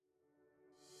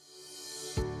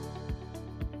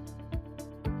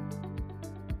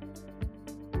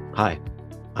Hi,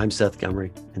 I'm Seth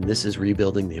Gumry, and this is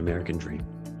Rebuilding the American Dream.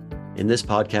 In this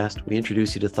podcast, we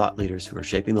introduce you to thought leaders who are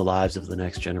shaping the lives of the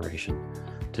next generation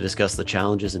to discuss the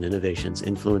challenges and innovations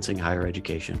influencing higher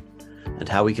education and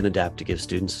how we can adapt to give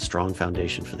students a strong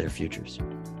foundation for their futures.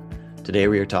 Today,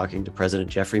 we are talking to President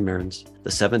Jeffrey Mearns, the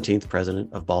 17th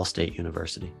president of Ball State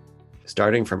University.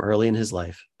 Starting from early in his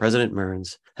life, President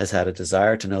Mearns has had a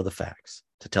desire to know the facts,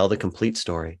 to tell the complete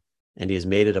story, and he has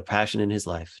made it a passion in his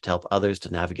life to help others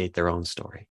to navigate their own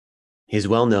story. He is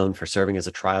well known for serving as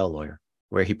a trial lawyer,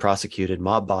 where he prosecuted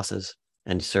mob bosses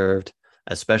and served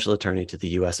as special attorney to the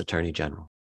U.S. Attorney General.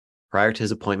 Prior to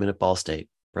his appointment at Ball State,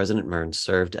 President Mearns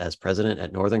served as president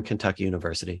at Northern Kentucky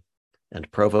University and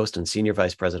provost and senior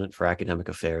vice president for academic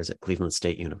affairs at Cleveland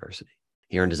State University.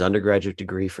 He earned his undergraduate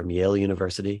degree from Yale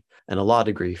University and a law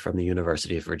degree from the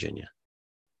University of Virginia.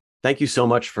 Thank you so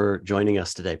much for joining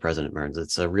us today, President Mearns.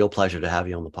 It's a real pleasure to have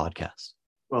you on the podcast.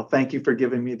 Well, thank you for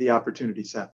giving me the opportunity,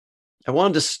 Seth. I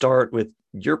wanted to start with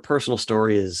your personal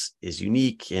story is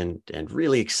unique and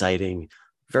really exciting.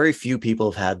 Very few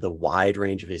people have had the wide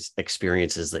range of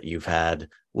experiences that you've had.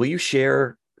 Will you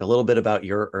share a little bit about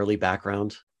your early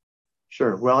background?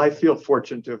 Sure. Well, I feel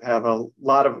fortunate to have a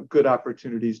lot of good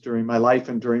opportunities during my life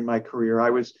and during my career.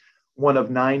 I was one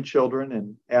of 9 children,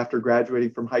 and after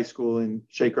graduating from high school in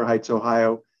Shaker Heights,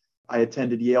 Ohio, I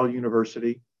attended Yale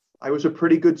University. I was a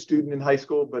pretty good student in high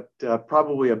school, but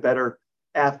probably a better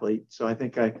athlete. So I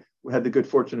think I had the good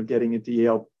fortune of getting into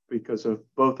Yale because of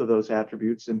both of those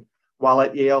attributes. And while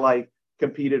at Yale, I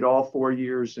competed all 4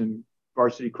 years in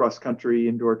varsity cross country,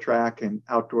 indoor track, and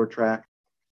outdoor track.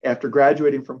 After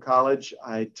graduating from college,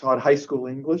 I taught high school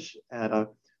English at a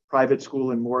private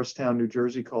school in Morristown, New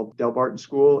Jersey called Del Barton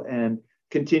School, and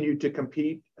continued to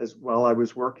compete as while I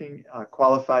was working,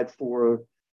 qualified for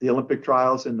the Olympic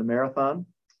trials in the marathon,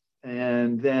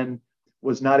 and then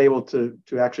was not able to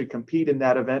actually compete in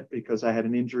that event because I had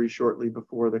an injury shortly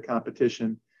before the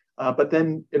competition, but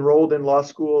then enrolled in law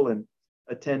school and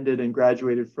attended and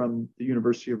graduated from the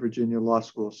University of Virginia Law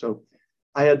School. So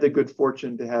I had the good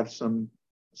fortune to have some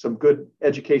good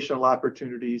educational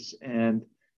opportunities and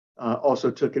also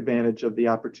took advantage of the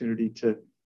opportunity to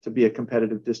be a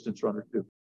competitive distance runner too.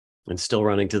 And still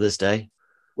running to this day?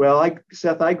 Well,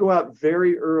 Seth, I go out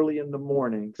very early in the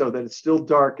morning so that it's still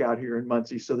dark out here in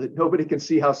Muncie so that nobody can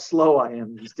see how slow I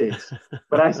am these days.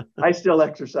 But I still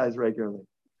exercise regularly.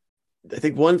 I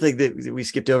think one thing that we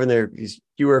skipped over in there is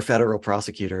you were a federal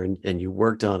prosecutor and you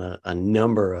worked on a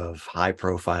number of high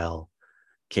profile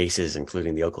cases,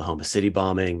 including the Oklahoma City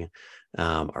bombing,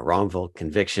 a wrongful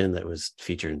conviction that was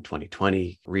featured in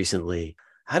 2020 recently.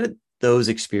 How did those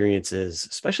experiences,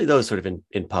 especially those sort of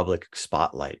in public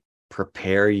spotlight,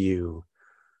 prepare you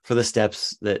for the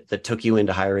steps that took you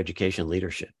into higher education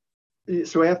leadership?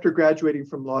 So after graduating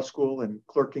from law school and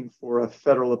clerking for a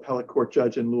federal appellate court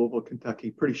judge in Louisville,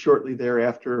 Kentucky, pretty shortly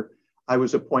thereafter, I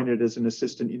was appointed as an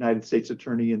assistant United States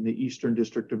attorney in the Eastern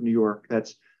District of New York.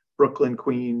 That's Brooklyn,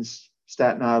 Queens,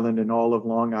 Staten Island, and all of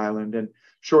Long Island. And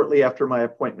shortly after my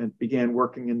appointment, began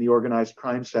working in the organized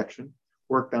crime section,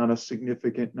 worked on a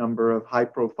significant number of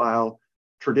high-profile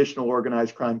traditional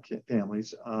organized crime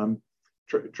families,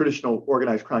 traditional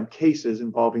organized crime cases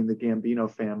involving the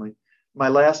Gambino family. My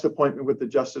last appointment with the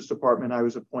Justice Department, I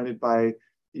was appointed by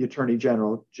the Attorney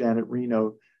General, Janet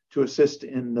Reno, to assist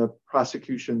in the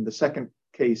prosecution, the second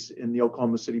case in the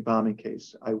Oklahoma City bombing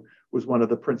case. I was one of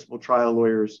the principal trial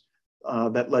lawyers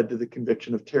that led to the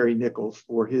conviction of Terry Nichols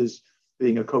for his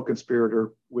being a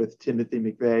co-conspirator with Timothy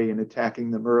McVeigh in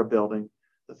attacking the Murrah building,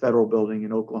 the federal building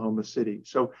in Oklahoma City.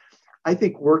 So I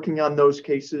think working on those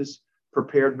cases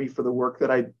prepared me for the work that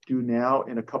I do now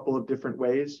in a couple of different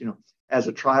ways. You know, as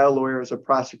a trial lawyer, as a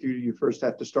prosecutor, you first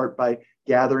have to start by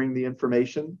gathering the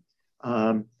information.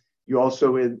 You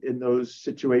also, in those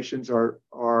situations,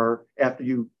 are after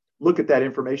you look at that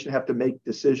information, have to make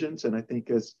decisions. And I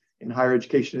think as in higher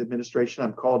education administration,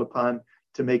 I'm called upon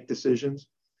to make decisions.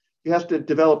 You have to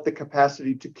develop the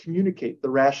capacity to communicate the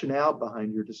rationale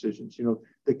behind your decisions. You know,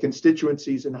 the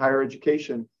constituencies in higher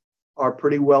education are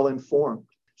pretty well informed.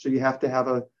 So you have to have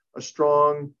you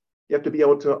have to be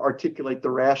able to articulate the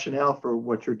rationale for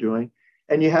what you're doing.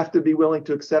 And you have to be willing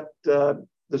to accept the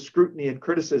scrutiny and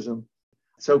criticism.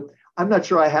 So I'm not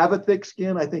sure I have a thick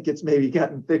skin. I think it's maybe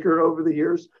gotten thicker over the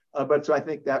years. But so I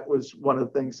think that was one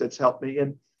of the things that's helped me.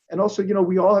 And also, you know,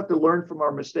 we all have to learn from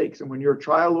our mistakes. And when you're a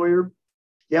trial lawyer,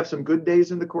 you have some good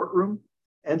days in the courtroom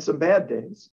and some bad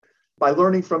days. By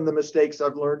learning from the mistakes,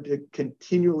 I've learned to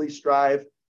continually strive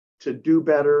to do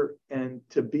better and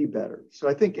to be better. So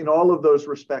I think in all of those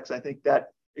respects, I think that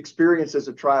experience as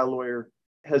a trial lawyer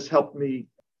has helped me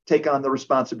take on the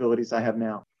responsibilities I have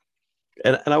now.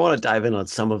 And I want to dive in on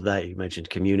some of that. You mentioned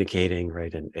communicating,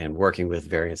 right, and working with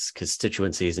various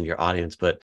constituencies in your audience.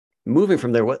 But moving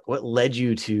from there, what led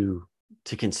you to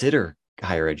consider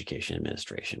higher education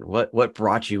administration? What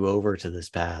brought you over to this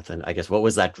path? And I guess what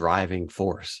was that driving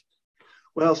force?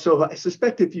 Well, so I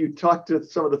suspect if you talk to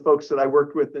some of the folks that I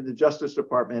worked with in the Justice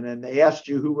Department and they asked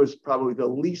you who was probably the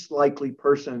least likely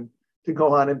person to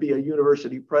go on and be a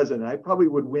university president, I probably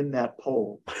would win that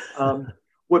poll.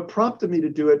 What prompted me to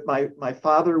do it, my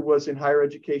father was in higher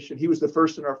education. He was the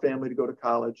first in our family to go to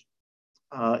college.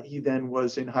 He then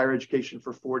was in higher education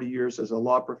for 40 years as a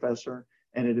law professor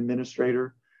and an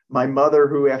administrator. My mother,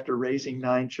 who after raising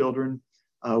 9 children,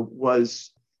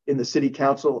 was in the city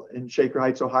council in Shaker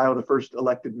Heights, Ohio, the first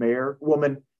elected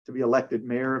woman to be elected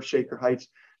mayor of Shaker Heights.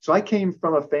 So I came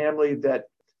from a family that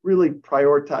really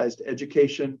prioritized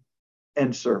education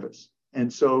and service.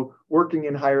 And so working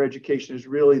in higher education is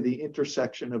really the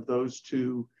intersection of those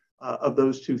two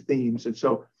themes. And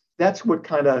so that's what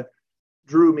kind of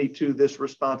drew me to this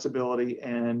responsibility,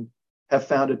 and have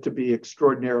found it to be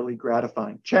extraordinarily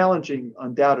gratifying, challenging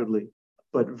undoubtedly,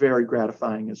 but very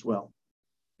gratifying as well.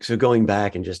 So going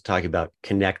back and just talking about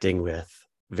connecting with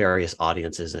various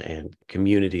audiences and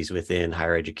communities within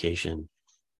higher education,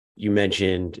 you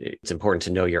mentioned it's important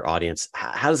to know your audience.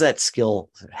 How does that skill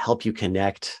help you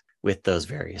connect with those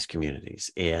various communities?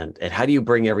 And how do you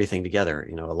bring everything together?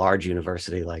 You know, a large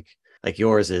university like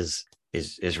yours is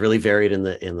really varied in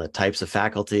the types of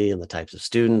faculty and the types of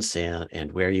students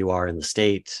and where you are in the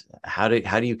state. How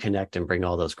do you connect and bring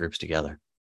all those groups together?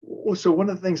 Well, so one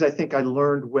of the things I think I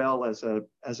learned well as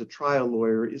a trial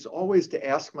lawyer is always to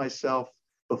ask myself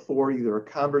before either a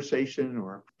conversation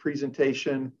or a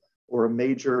presentation or a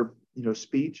major,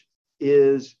 speech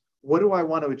is, what do I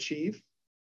want to achieve?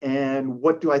 And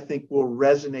what do I think will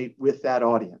resonate with that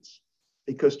audience?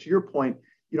 Because to your point,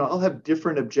 I'll have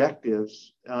different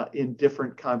objectives in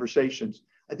different conversations.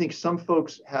 I think some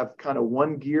folks have kind of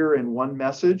one gear and one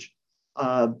message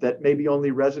that maybe only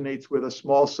resonates with a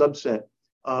small subset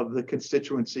of the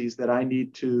constituencies that I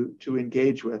need to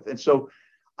engage with. And so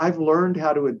I've learned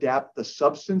how to adapt the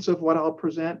substance of what I'll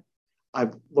present.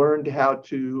 I've learned how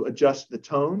to adjust the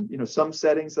tone. Some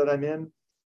settings that I'm in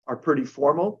are pretty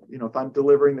formal. If I'm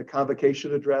delivering the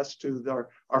convocation address to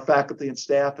our faculty and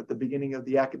staff at the beginning of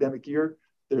the academic year,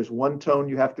 there's one tone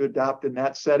you have to adopt in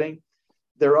that setting.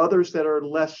 There are others that are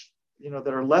less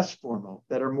formal,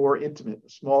 that are more intimate, a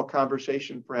small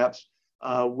conversation perhaps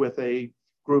with a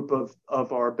group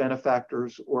of our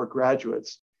benefactors or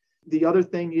graduates. The other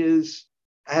thing is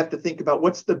I have to think about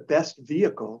what's the best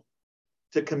vehicle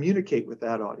to communicate with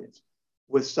that audience.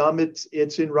 With some, it's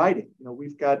in writing.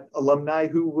 We've got alumni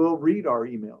who will read our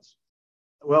emails.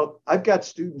 Well, I've got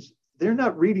students, they're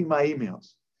not reading my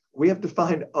emails. We have to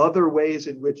find other ways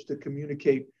in which to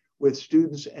communicate with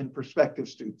students and prospective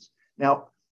students. Now,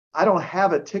 I don't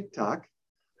have a TikTok,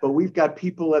 but we've got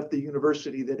people at the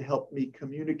university that help me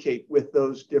communicate with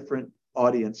those different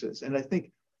audiences. And I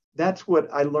think that's what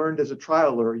I learned as a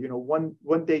trial lawyer.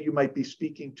 One day you might be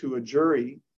speaking to a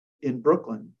jury in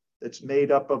Brooklyn that's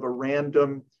made up of a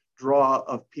random draw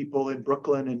of people in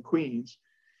Brooklyn and Queens.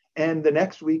 And the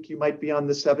next week you might be on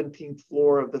the 17th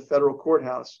floor of the federal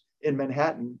courthouse in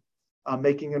Manhattan,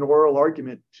 making an oral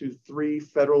argument to 3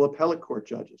 federal appellate court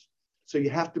judges. So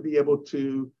you have to be able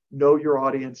to know your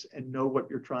audience and know what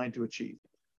you're trying to achieve.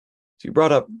 So you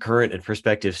brought up current and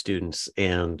prospective students,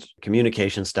 and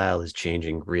communication style is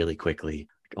changing really quickly.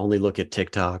 Only look at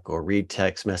TikTok or read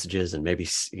text messages and maybe,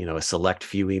 a select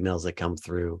few emails that come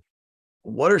through.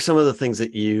 What are some of the things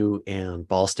that you and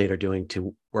Ball State are doing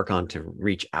to work on to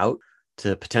reach out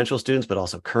to potential students, but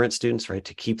also current students, right,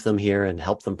 to keep them here and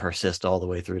help them persist all the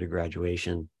way through to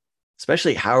graduation?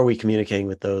 Especially, how are we communicating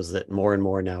with those that more and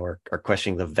more now are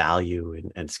questioning the value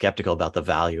and skeptical about the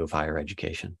value of higher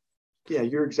education? Yeah,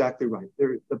 you're exactly right.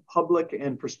 The public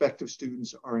and prospective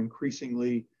students are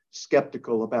increasingly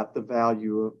skeptical about the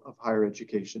value of higher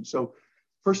education. So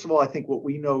first of all, I think what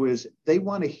we know is they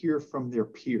want to hear from their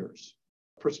peers.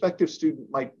 A prospective student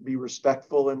might be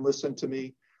respectful and listen to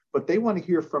me, but they want to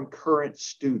hear from current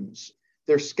students.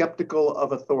 They're skeptical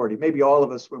of authority. Maybe all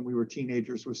of us when we were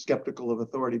teenagers were skeptical of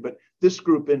authority, but this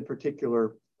group in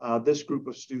particular, this group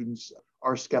of students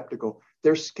are skeptical.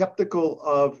 They're skeptical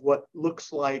of what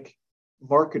looks like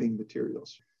marketing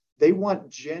materials. They want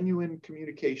genuine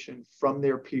communication from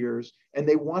their peers, and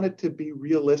they want it to be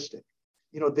realistic.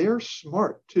 They're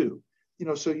smart too.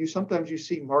 So sometimes you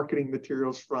see marketing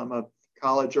materials from a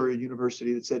college or a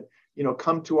university that said,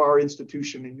 come to our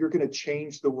institution and you're going to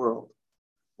change the world.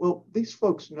 Well, these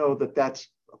folks know that that's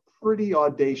a pretty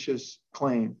audacious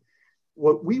claim.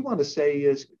 what we want to say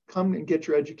is come and get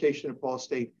your education at Ball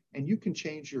State, and you can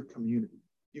change your community.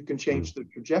 You can change the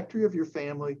trajectory of your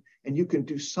family, and you can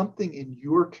do something in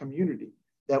your community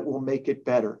that will make it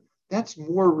better. That's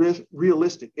more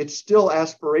realistic. It's still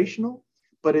aspirational,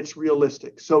 but it's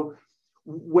realistic. So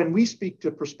when we speak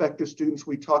to prospective students,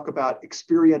 we talk about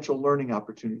experiential learning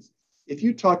opportunities. If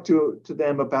you talk to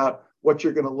them about what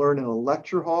you're going to learn in a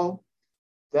lecture hall,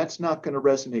 that's not going to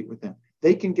resonate with them.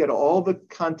 They can get all the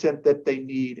content that they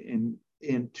need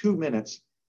in 2 minutes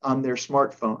on their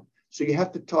smartphone. So you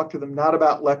have to talk to them not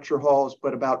about lecture halls,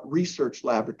 but about research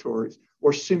laboratories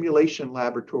or simulation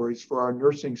laboratories for our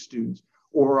nursing students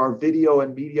or our video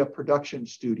and media production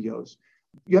studios.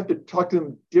 You have to talk to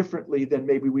them differently than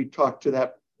maybe we talked to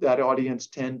that audience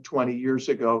 10, 20 years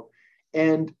ago.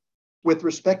 And with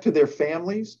respect to their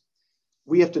families,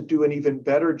 we have to do an even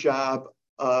better job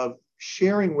of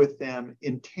sharing with them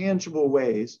in tangible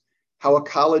ways how a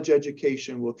college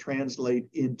education will translate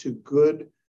into good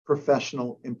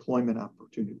professional employment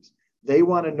opportunities. They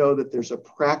want to know that there's a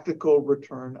practical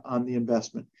return on the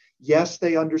investment. Yes,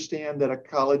 they understand that a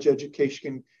college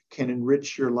education can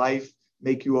enrich your life,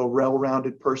 make you a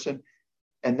well-rounded person,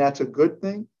 and that's a good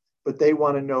thing, but they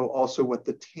want to know also what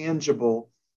the tangible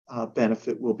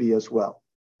benefit will be as well.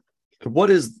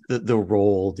 What is the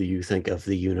role, do you think, of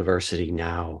the university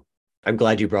now? I'm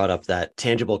glad you brought up that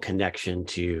tangible connection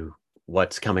to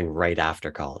what's coming right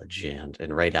after college and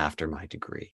right after my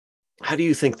degree. How do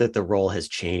you think that the role has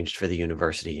changed for the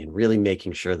university in really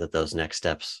making sure that those next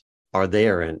steps are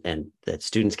there and that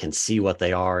students can see what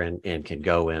they are and can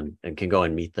go in and can go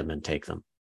and meet them and take them?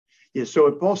 Yeah, so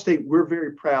at Ball State, we're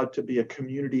very proud to be a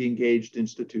community engaged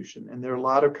institution. And there are a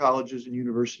lot of colleges and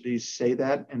universities say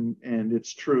that, and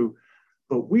it's true.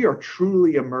 But we are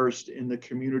truly immersed in the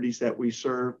communities that we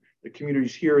serve, the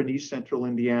communities here in East Central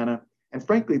Indiana, and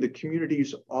frankly, the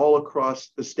communities all across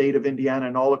the state of Indiana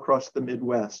and all across the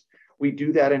Midwest. We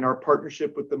do that in our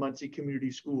partnership with the Muncie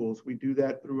Community Schools. We do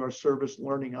that through our service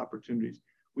learning opportunities.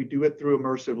 We do it through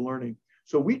immersive learning.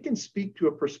 So we can speak to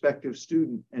a prospective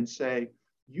student and say,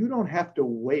 you don't have to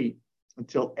wait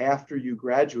until after you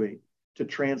graduate to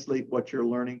translate what you're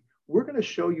learning. We're going to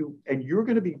show you, and you're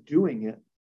going to be doing it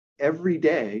every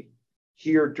day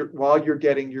here while you're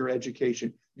getting your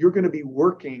education. You're going to be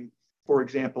working, for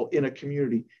example, in a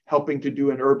community, helping to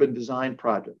do an urban design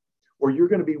project, or you're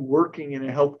going to be working in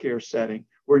a healthcare setting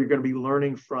where you're going to be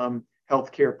learning from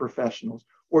healthcare professionals,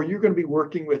 or you're going to be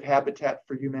working with Habitat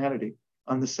for Humanity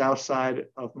on the south side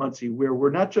of Muncie, where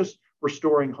we're not just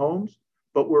restoring homes,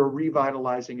 but we're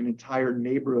revitalizing an entire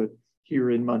neighborhood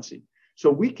here in Muncie.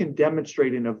 So we can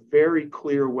demonstrate in a very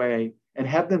clear way and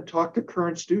have them talk to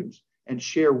current students and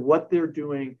share what they're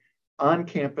doing on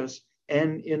campus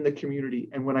and in the community.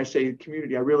 And when I say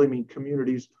community, I really mean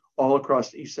communities all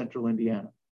across East Central Indiana.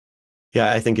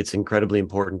 Yeah, I think it's incredibly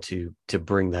important to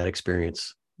bring that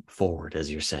experience forward,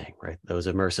 as you're saying, right? Those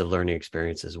immersive learning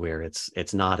experiences where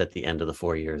it's not at the end of the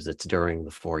 4 years, it's during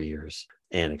the 4 years,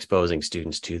 and exposing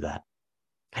students to that.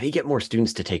 How do you get more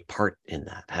students to take part in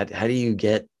that? How do you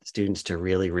get students to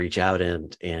really reach out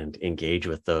and engage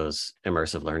with those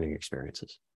immersive learning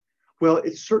experiences? Well,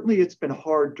 it's been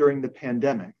hard during the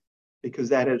pandemic because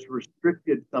that has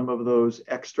restricted some of those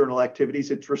external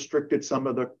activities. It's restricted some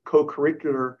of the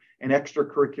co-curricular and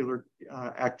extracurricular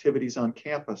activities on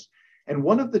campus. And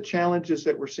one of the challenges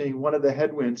that we're seeing, one of the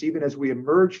headwinds, even as we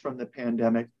emerge from the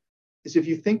pandemic, is if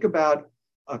you think about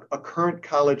a current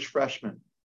college freshman,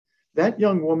 that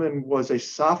young woman was a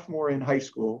sophomore in high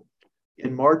school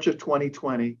in March of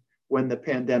 2020 when the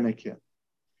pandemic hit.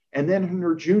 And then in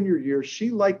her junior year, she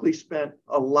likely spent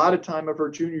a lot of time of her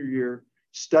junior year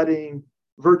studying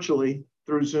virtually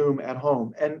through Zoom at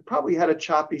home and probably had a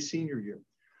choppy senior year.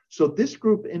 So this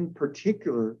group in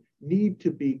particular need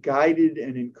to be guided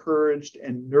and encouraged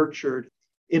and nurtured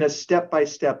in a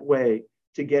step-by-step way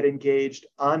to get engaged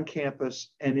on campus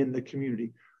and in the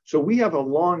community. So we have a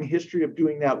long history of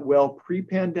doing that well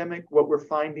pre-pandemic. What we're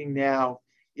finding now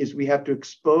is we have to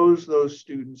expose those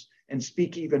students and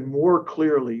speak even more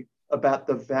clearly about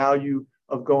the value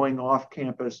of going off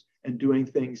campus and doing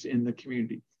things in the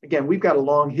community. Again, we've got a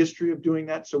long history of doing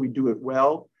that, so we do it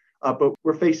well, but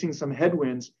we're facing some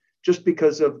headwinds just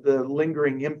because of the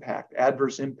lingering impact,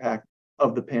 adverse impact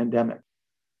of the pandemic.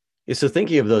 Yeah, so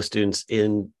thinking of those students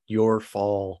in your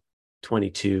fall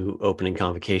 22 opening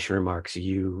convocation remarks,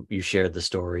 you shared the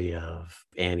story of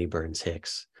Annie Burns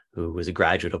Hicks, who was a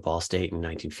graduate of Ball State in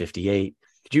 1958.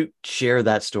 Could you share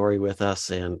that story with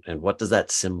us, and what does that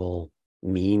symbol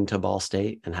mean to Ball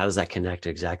State, and how does that connect to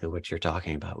exactly what you're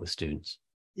talking about with students?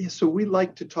 Yeah, so we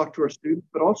like to talk to our students,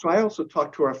 but I also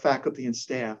talk to our faculty and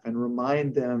staff and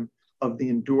remind them of the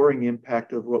enduring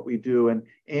impact of what we do. And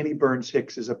Annie Burns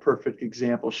Hicks is a perfect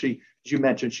example. She, as you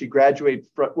mentioned, she graduated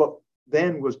from what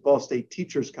then was Ball State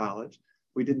Teachers College.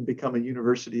 We didn't become a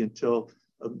university until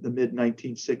the mid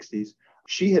 1960s.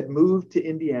 She had moved to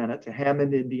Indiana, to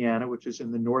Hammond, Indiana, which is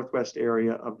in the northwest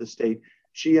area of the state.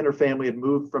 She and her family had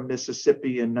moved from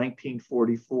Mississippi in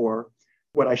 1944.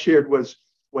 What I shared was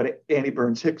what Annie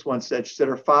Burns Hicks once said. She said,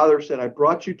 her father said, I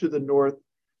brought you to the North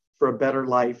for a better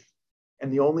life.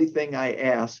 And the only thing I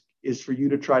ask is for you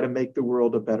to try to make the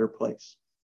world a better place.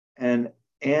 And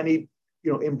Annie,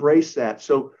 embraced that.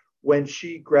 So when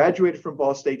she graduated from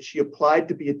Ball State, she applied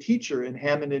to be a teacher in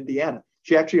Hammond, Indiana.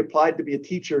 She actually applied to be a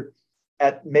teacher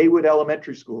at Maywood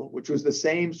Elementary School, which was the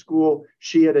same school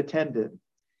she had attended.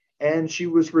 And she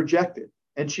was rejected.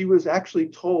 And she was actually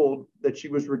told that she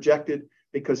was rejected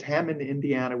because Hammond,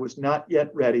 Indiana was not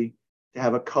yet ready to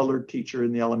have a colored teacher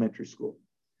in the elementary school.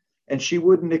 And she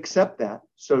wouldn't accept that.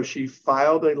 So she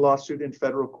filed a lawsuit in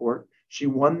federal court. She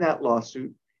won that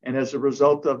lawsuit. And as a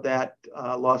result of that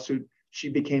lawsuit, she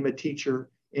became a teacher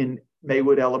in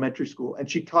Maywood Elementary School. And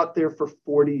she taught there for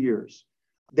 40 years.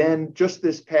 Then just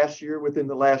this past year, within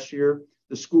the last year,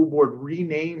 the school board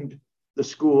renamed the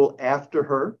school after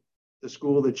her, the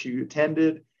school that she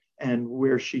attended and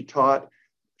where she taught.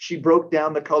 She broke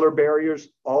down the color barriers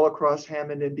all across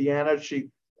Hammond, Indiana.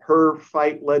 Her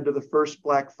fight led to the first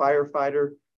Black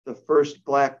firefighter, the first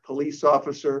Black police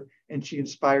officer, and she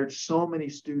inspired so many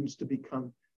students to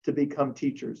become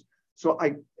teachers. So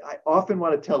I often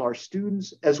want to tell our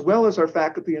students, as well as our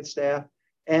faculty and staff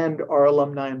and our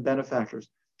alumni and benefactors,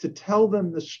 to tell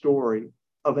them the story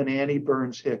of an Annie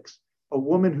Burns Hicks, a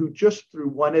woman who just through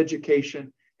one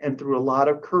education and through a lot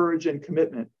of courage and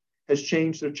commitment has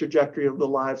changed the trajectory of the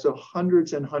lives of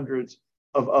hundreds and hundreds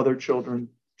of other children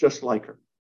just like her.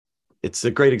 It's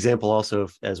a great example also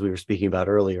of, as we were speaking about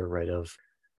earlier, right, of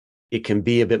it can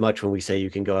be a bit much when we say you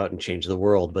can go out and change the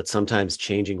world, but sometimes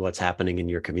changing what's happening in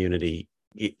your community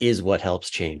is what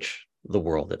helps change the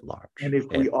world at large. And if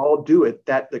we all do it,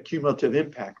 that the cumulative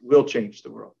impact will change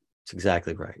the world. That's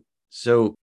exactly right.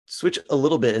 So switch a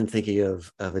little bit in thinking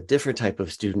of a different type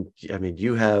of student. I mean,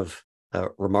 you have a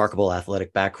remarkable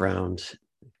athletic background.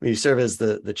 You serve as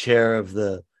the chair of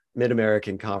the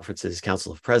Mid-American Conference's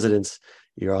Council of Presidents.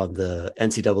 You're on the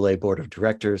NCAA Board of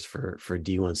Directors for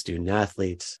D1 student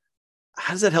athletes.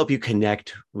 How does that help you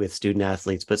connect with student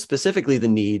athletes, but specifically the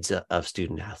needs of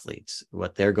student athletes?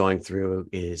 What they're going through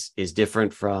is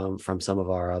different from some of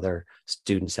our other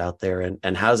students out there.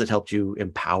 And how has it helped you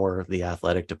empower the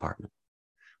athletic department?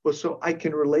 Well, so I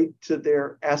can relate to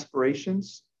their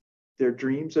aspirations, their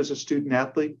dreams as a student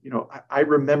athlete. I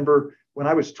remember when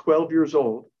I was 12 years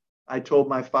old, I told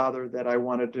my father that I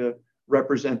wanted to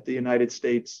represent the United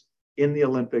States in the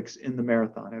Olympics in the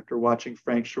marathon after watching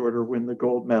Frank Shorter win the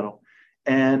gold medal.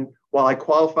 And while I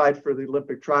qualified for the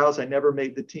Olympic trials, I never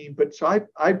made the team. But so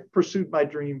I pursued my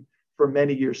dream for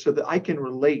many years so that I can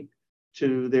relate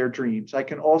to their dreams. I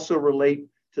can also relate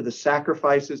to the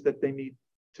sacrifices that they need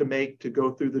to make to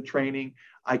go through the training.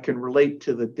 I can relate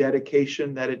to the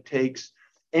dedication that it takes.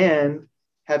 And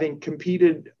having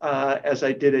competed as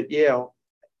I did at Yale,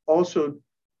 also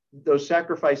those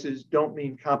sacrifices don't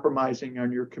mean compromising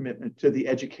on your commitment to the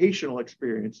educational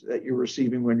experience that you're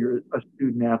receiving when you're a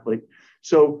student athlete.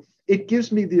 So it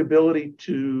gives me the ability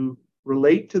to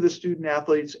relate to the student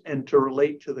athletes and to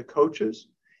relate to the coaches.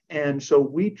 And so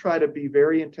we try to be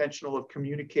very intentional of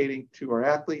communicating to our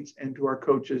athletes and to our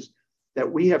coaches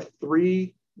that we have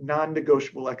three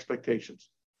non-negotiable expectations.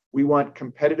 We want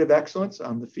competitive excellence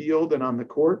on the field and on the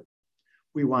court.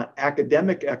 We want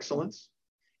academic excellence.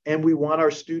 And we want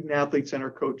our student athletes and our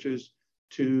coaches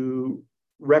to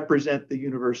represent the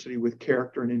university with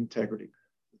character and integrity.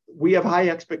 We have high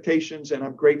expectations, and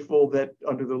I'm grateful that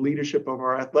under the leadership of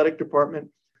our athletic department,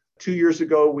 2 years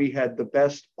ago, we had the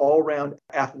best all-round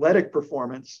athletic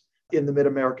performance in the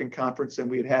Mid-American Conference than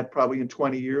we had had probably in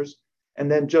 20 years. And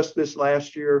then just this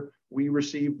last year, we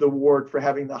received the award for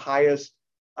having the highest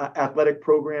athletic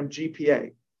program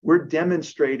GPA. We're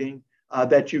demonstrating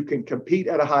that you can compete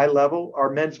at a high level. Our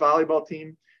men's volleyball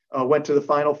team went to the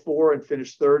Final Four and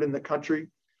finished third in the country.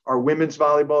 Our women's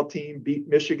volleyball team beat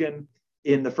Michigan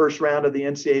in the first round of the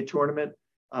NCAA tournament.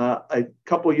 A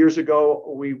couple of years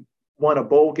ago, we won a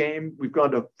bowl game. We've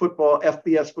gone to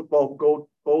FBS football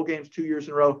bowl games 2 years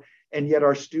in a row. And yet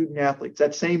our student athletes,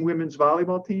 that same women's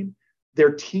volleyball team,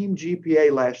 their team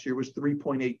GPA last year was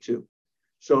 3.82.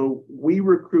 So we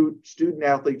recruit student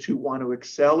athletes who want to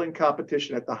excel in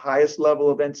competition at the highest level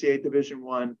of NCAA Division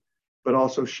I, but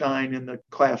also shine in the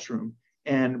classroom.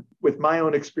 And with my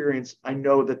own experience, I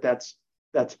know that that's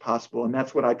possible. And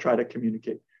that's what I try to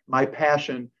communicate. My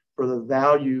passion for the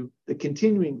value, the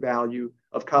continuing value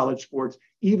of college sports,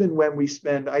 even when we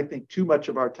spend, I think, too much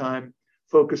of our time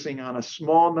focusing on a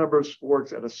small number of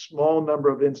sports at a small number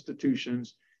of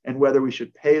institutions and whether we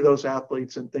should pay those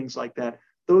athletes and things like that.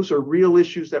 Those are real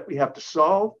issues that we have to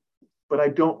solve, but I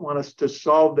don't want us to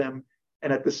solve them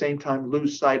and at the same time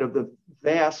lose sight of the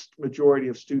vast majority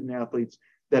of student athletes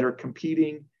that are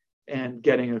competing and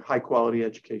getting a high quality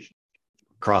education.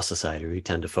 Across society, we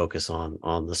tend to focus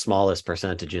on the smallest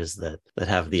percentages that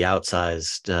have the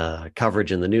outsized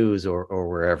coverage in the news or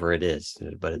wherever it is,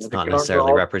 but it's not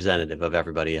necessarily representative of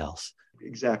everybody else.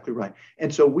 Exactly right.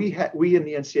 And so we in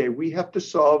the NCAA, we have to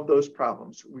solve those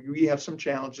problems. We have some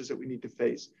challenges that we need to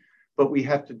face, but we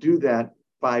have to do that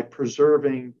by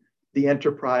preserving the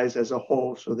enterprise as a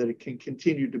whole so that it can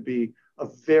continue to be a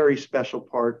very special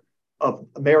part of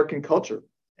American culture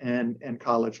and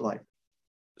college life.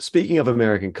 Speaking of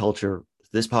American culture,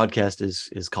 this podcast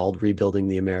is called Rebuilding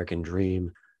the American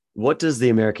Dream. What does the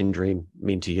American dream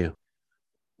mean to you?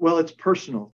 Well, it's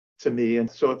personal to me. And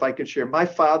so if I could share,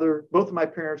 both of my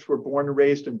parents were born and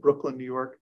raised in Brooklyn, New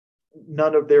York.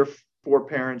 None of their four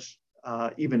parents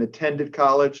even attended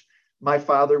college. My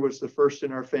father was the first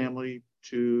in our family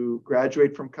to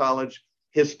graduate from college.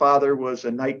 His father was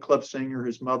a nightclub singer.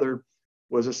 His mother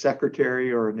was a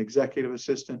secretary or an executive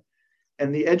assistant.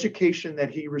 And the education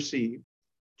that he received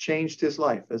changed his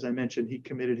life. As I mentioned, he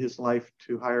committed his life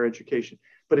to higher education.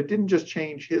 But it didn't just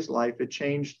change his life, it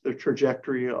changed the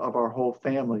trajectory of our whole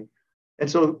family.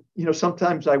 And so,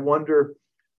 sometimes I wonder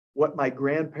what my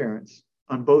grandparents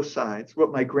on both sides,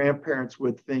 what my grandparents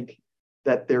would think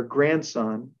that their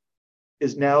grandson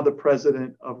is now the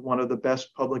president of one of the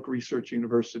best public research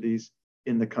universities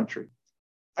in the country.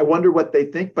 I wonder what they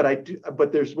think,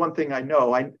 but there's one thing I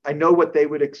know. I know what they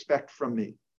would expect from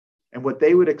me. And what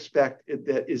they would expect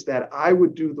is that I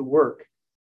would do the work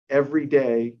every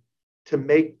day to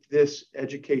make this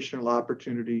educational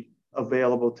opportunity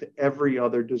available to every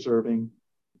other deserving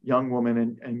young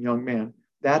woman and young man.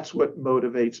 That's what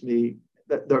motivates me.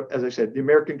 As I said, the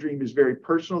American dream is very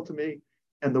personal to me,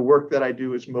 and the work that I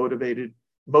do is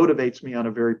motivates me on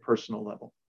a very personal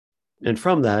level. And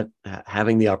from that,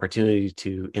 having the opportunity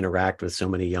to interact with so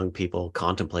many young people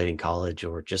contemplating college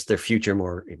or just their future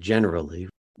more generally,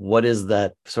 what is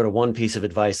that sort of one piece of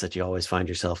advice that you always find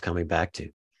yourself coming back to?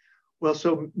 Well,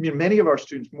 so many of our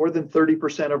students, more than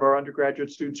 30% of our undergraduate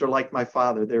students are like my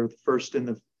father. They're the first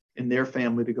in their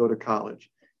family to go to college.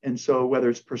 And so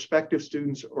whether it's prospective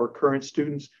students or current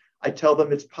students, I tell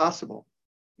them it's possible.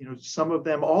 Some of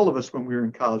them, all of us when we were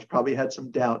in college, probably had some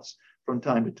doubts from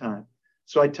time to time.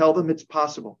 So I tell them it's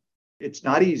possible. It's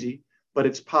not easy, but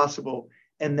it's possible.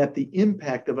 And that the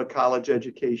impact of a college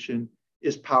education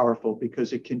is powerful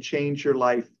because it can change your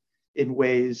life in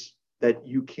ways that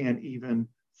you can't even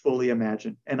fully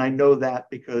imagine. And I know that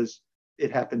because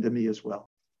it happened to me as well.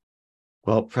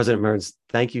 Well, President Mearns,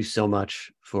 thank you so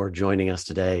much for joining us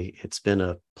today. It's been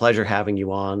a pleasure having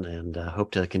you on, and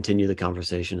hope to continue the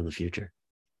conversation in the future.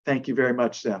 Thank you very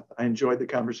much, Seth. I enjoyed the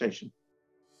conversation.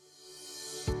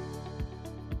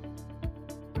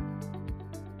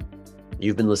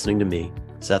 You've been listening to me,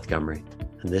 Seth Gumry,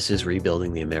 and this is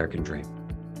Rebuilding the American Dream.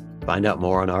 Find out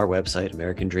more on our website,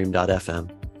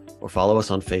 americandream.fm, or follow us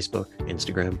on Facebook,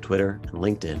 Instagram, Twitter, and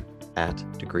LinkedIn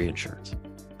 @Degree Insurance.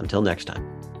 Until next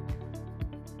time.